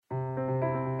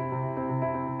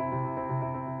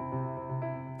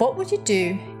What would you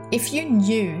do if you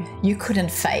knew you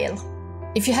couldn't fail?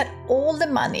 If you had all the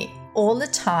money, all the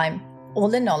time, all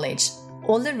the knowledge,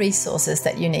 all the resources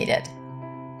that you needed?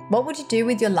 What would you do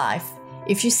with your life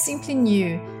if you simply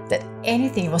knew that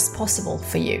anything was possible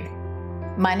for you?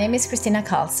 My name is Kristina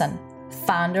Karlsson,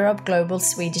 founder of global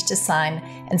Swedish design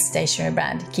and stationery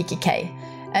brand kikki.K,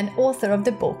 and author of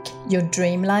the book Your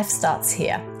Dream Life Starts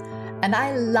Here. And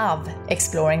I love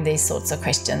exploring these sorts of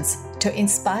questions to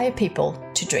inspire people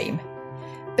to dream.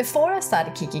 Before I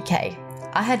started kikki.K,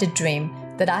 I had a dream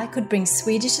that I could bring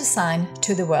Swedish design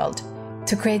to the world,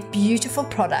 to create beautiful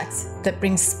products that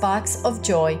bring sparks of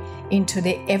joy into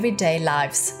the everyday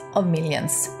lives of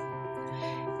millions.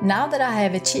 Now that I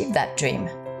have achieved that dream,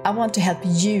 I want to help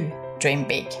you dream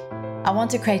big. I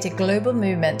want to create a global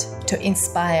movement to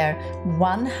inspire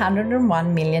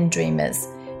 101 million dreamers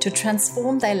to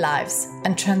transform their lives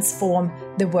and transform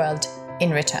the world in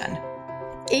return.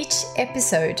 Each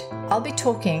episode, I'll be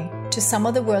talking to some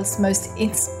of the world's most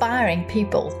inspiring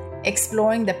people,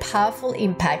 exploring the powerful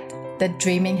impact that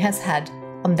dreaming has had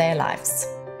on their lives.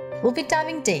 We'll be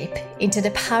diving deep into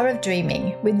the power of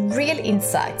dreaming with real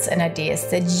insights and ideas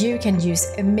that you can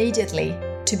use immediately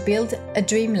to build a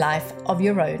dream life of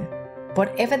your own,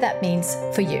 whatever that means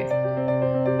for you.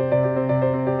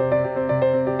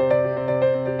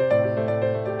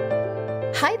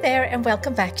 Hi there, and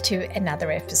welcome back to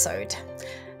another episode.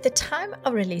 The time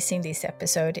of releasing this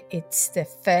episode, it's the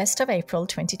 1st of April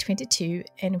 2022,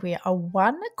 and we are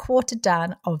one quarter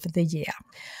done of the year.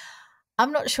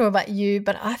 I'm not sure about you,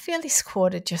 but I feel this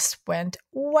quarter just went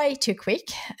way too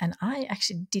quick, and I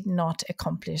actually did not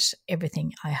accomplish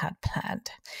everything I had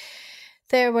planned.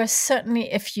 There were certainly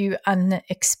a few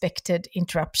unexpected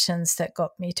interruptions that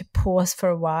got me to pause for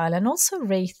a while and also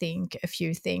rethink a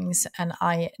few things. And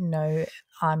I know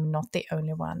I'm not the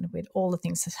only one with all the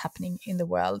things that's happening in the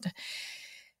world.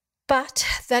 But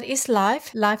that is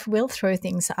life. Life will throw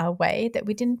things our way that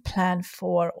we didn't plan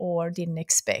for or didn't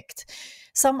expect.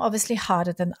 Some obviously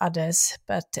harder than others,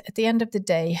 but at the end of the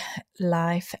day,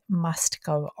 life must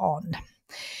go on.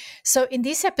 So in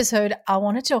this episode, I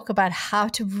want to talk about how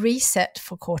to reset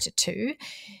for quarter two.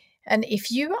 And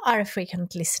if you are a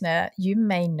frequent listener, you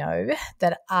may know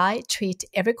that I treat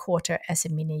every quarter as a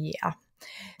mini year.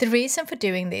 The reason for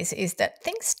doing this is that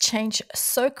things change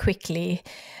so quickly,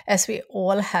 as we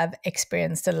all have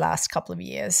experienced the last couple of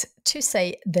years, to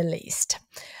say the least.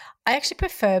 I actually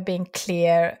prefer being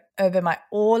clear over my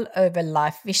all-over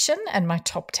life vision and my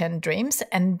top 10 dreams,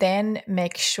 and then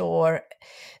make sure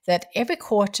that every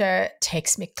quarter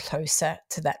takes me closer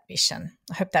to that vision.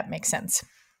 I hope that makes sense.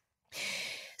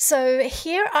 So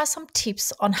here are some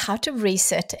tips on how to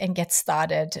reset and get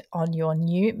started on your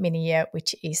new mini year,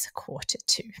 which is quarter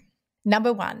two.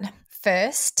 Number one,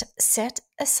 first, set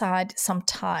aside some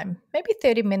time, maybe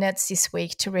 30 minutes this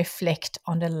week, to reflect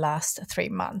on the last 3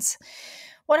 months.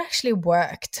 What actually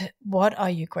worked? What are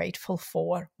you grateful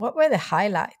for? What were the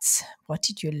highlights? What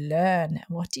did you learn?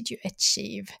 What did you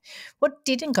achieve? What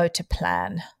didn't go to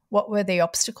plan? What were the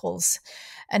obstacles?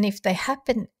 And if they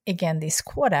happen again this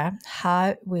quarter,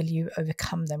 how will you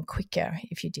overcome them quicker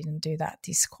if you didn't do that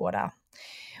this quarter?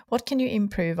 What can you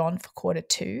improve on for quarter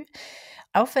two?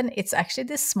 Often it's actually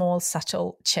the small,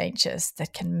 subtle changes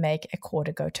that can make a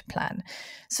quarter go to plan.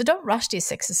 So don't rush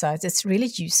this exercise. It's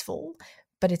really useful,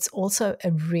 but it's also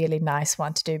a really nice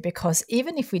one to do, because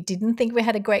even if we didn't think we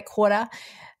had a great quarter,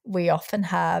 we often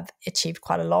have achieved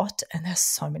quite a lot, and there's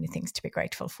so many things to be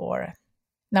grateful for.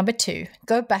 Number two,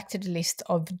 go back to the list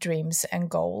of dreams and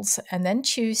goals, and then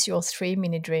choose your 3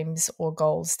 mini dreams or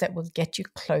goals that will get you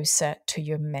closer to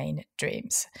your main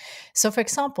dreams. So for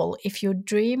example, if your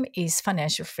dream is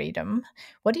financial freedom,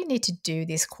 what do you need to do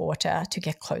this quarter to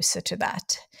get closer to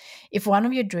that? If one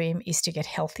of your dreams is to get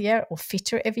healthier or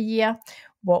fitter every year,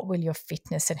 what will your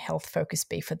fitness and health focus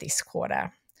be for this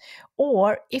quarter?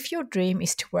 Or if your dream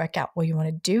is to work out what you want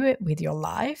to do it with your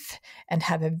life and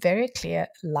have a very clear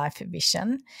life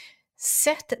vision,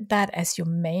 set that as your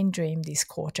main dream this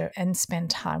quarter and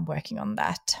spend time working on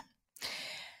that.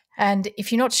 And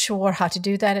if you're not sure how to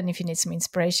do that, and if you need some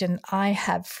inspiration, I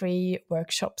have free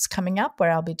workshops coming up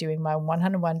where I'll be doing my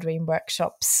 101 Dream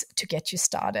workshops to get you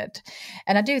started.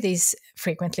 And I do these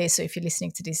frequently, so if you're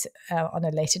listening to this on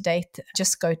a later date,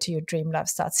 just go to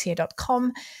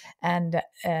yourdreamlifestartshere.com and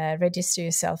register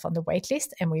yourself on the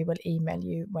waitlist, and we will email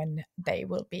you when they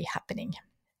will be happening.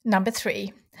 Number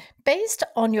three, based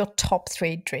on your top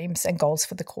 3 dreams and goals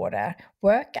for the quarter,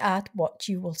 work out what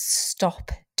you will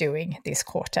stop doing this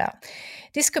quarter.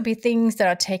 This could be things that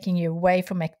are taking you away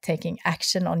from taking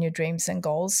action on your dreams and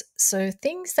goals. So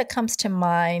things that comes to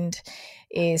mind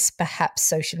is perhaps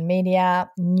social media,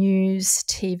 news,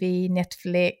 TV,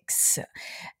 Netflix.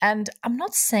 And I'm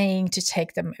not saying to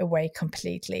take them away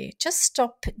completely. Just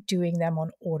stop doing them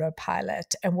on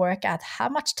autopilot and work out how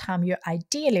much time you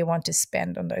ideally want to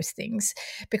spend on those things.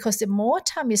 Because the more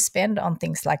time you spend on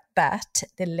things like that,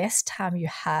 the less time you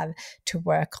have to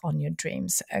work on your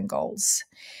dreams and goals.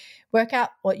 Work out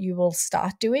what you will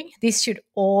start doing. This should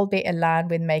all be aligned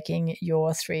with making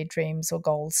your 3 dreams or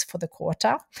goals for the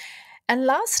quarter. And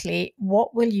lastly,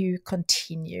 what will you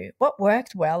continue? What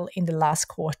worked well in the last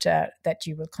quarter that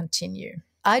you will continue?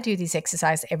 I do this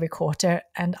exercise every quarter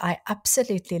and I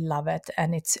absolutely love it.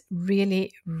 And it's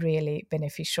really, really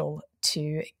beneficial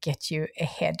to get you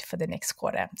ahead for the next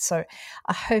quarter. So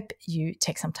I hope you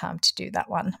take some time to do that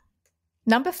one.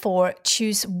 Number 4,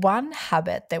 choose one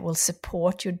habit that will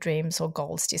support your dreams or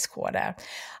goals this quarter.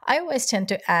 I always tend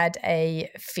to add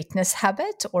a fitness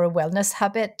habit or a wellness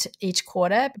habit each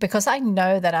quarter because I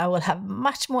know that I will have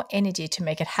much more energy to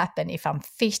make it happen if I'm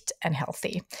fit and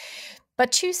healthy.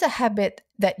 But choose a habit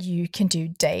that you can do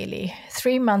daily.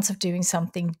 3 months of doing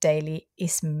something daily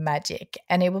is magic,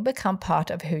 and it will become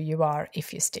part of who you are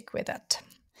if you stick with it.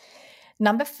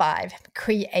 Number 5,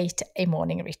 create a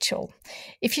morning ritual.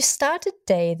 If you start a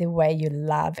day the way you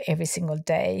love every single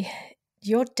day,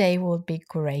 your day will be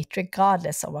great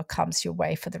regardless of what comes your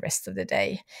way for the rest of the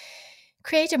day.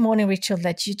 Create a morning ritual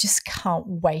that you just can't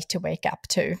wait to wake up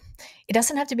to. It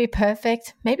doesn't have to be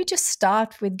perfect. Maybe just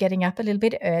start with getting up a little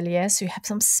bit earlier so you have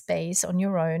some space on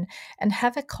your own and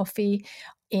have a coffee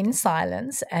in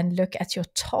silence and look at your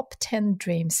top 10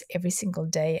 dreams every single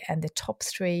day and the top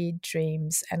 3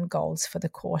 dreams and goals for the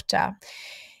quarter.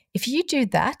 If you do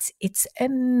that, it's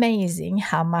amazing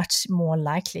how much more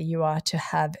likely you are to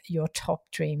have your top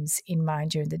dreams in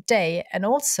mind during the day and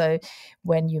also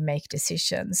when you make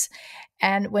decisions.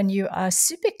 And when you are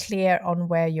super clear on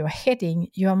where you're heading,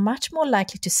 you are much more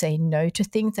likely to say no to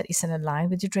things that isn't aligned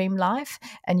with your dream life,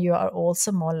 and you are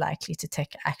also more likely to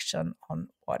take action on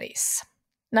what is.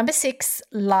 Number 6,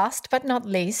 last but not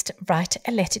least, write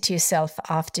a letter to yourself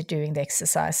after doing the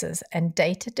exercises and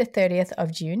date it the 30th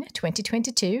of June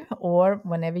 2022 or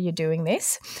whenever you're doing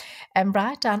this, and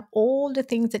write down all the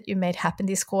things that you made happen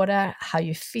this quarter, how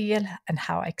you feel and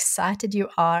how excited you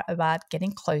are about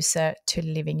getting closer to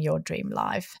living your dream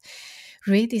life.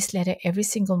 Read this letter every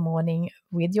single morning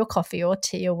with your coffee or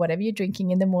tea or whatever you're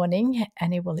drinking in the morning,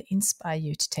 and it will inspire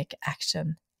you to take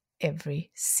action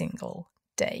every single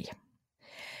day.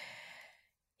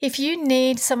 If you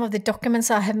need some of the documents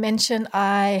I have mentioned,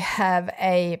 I have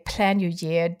a Plan Your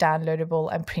Year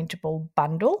downloadable and printable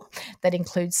bundle that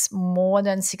includes more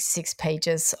than 66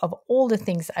 pages of all the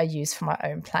things I use for my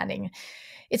own planning.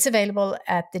 It's available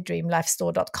at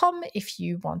thedreamlifestore.com if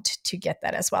you want to get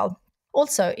that as well.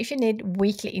 Also, if you need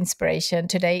weekly inspiration,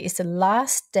 today is the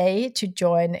last day to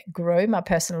join Grow, my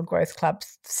personal growth club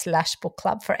 / book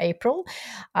club for April.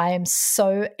 I am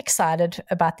so excited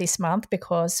about this month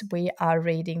because we are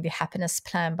reading The Happiness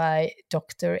Plan by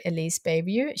Dr. Elise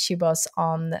Bayview. She was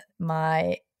on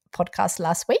my podcast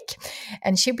last week,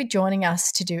 and she'll be joining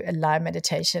us to do a live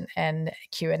meditation and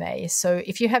Q&A. So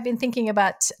if you have been thinking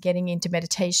about getting into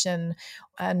meditation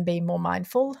and being more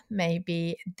mindful,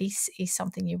 maybe this is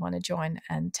something you want to join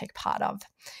and take part of.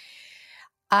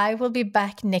 I will be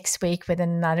back next week with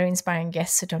another inspiring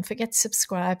guest, so don't forget to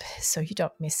subscribe so you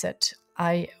don't miss it.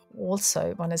 I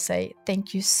also want to say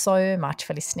thank you so much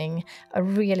for listening. I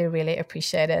really, really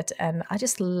appreciate it. And I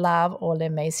just love all the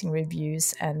amazing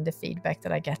reviews and the feedback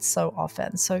that I get so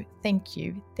often. So thank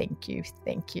you, thank you,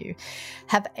 thank you.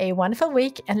 Have a wonderful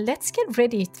week and let's get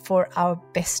ready for our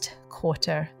best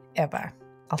quarter ever.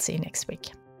 I'll see you next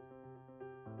week.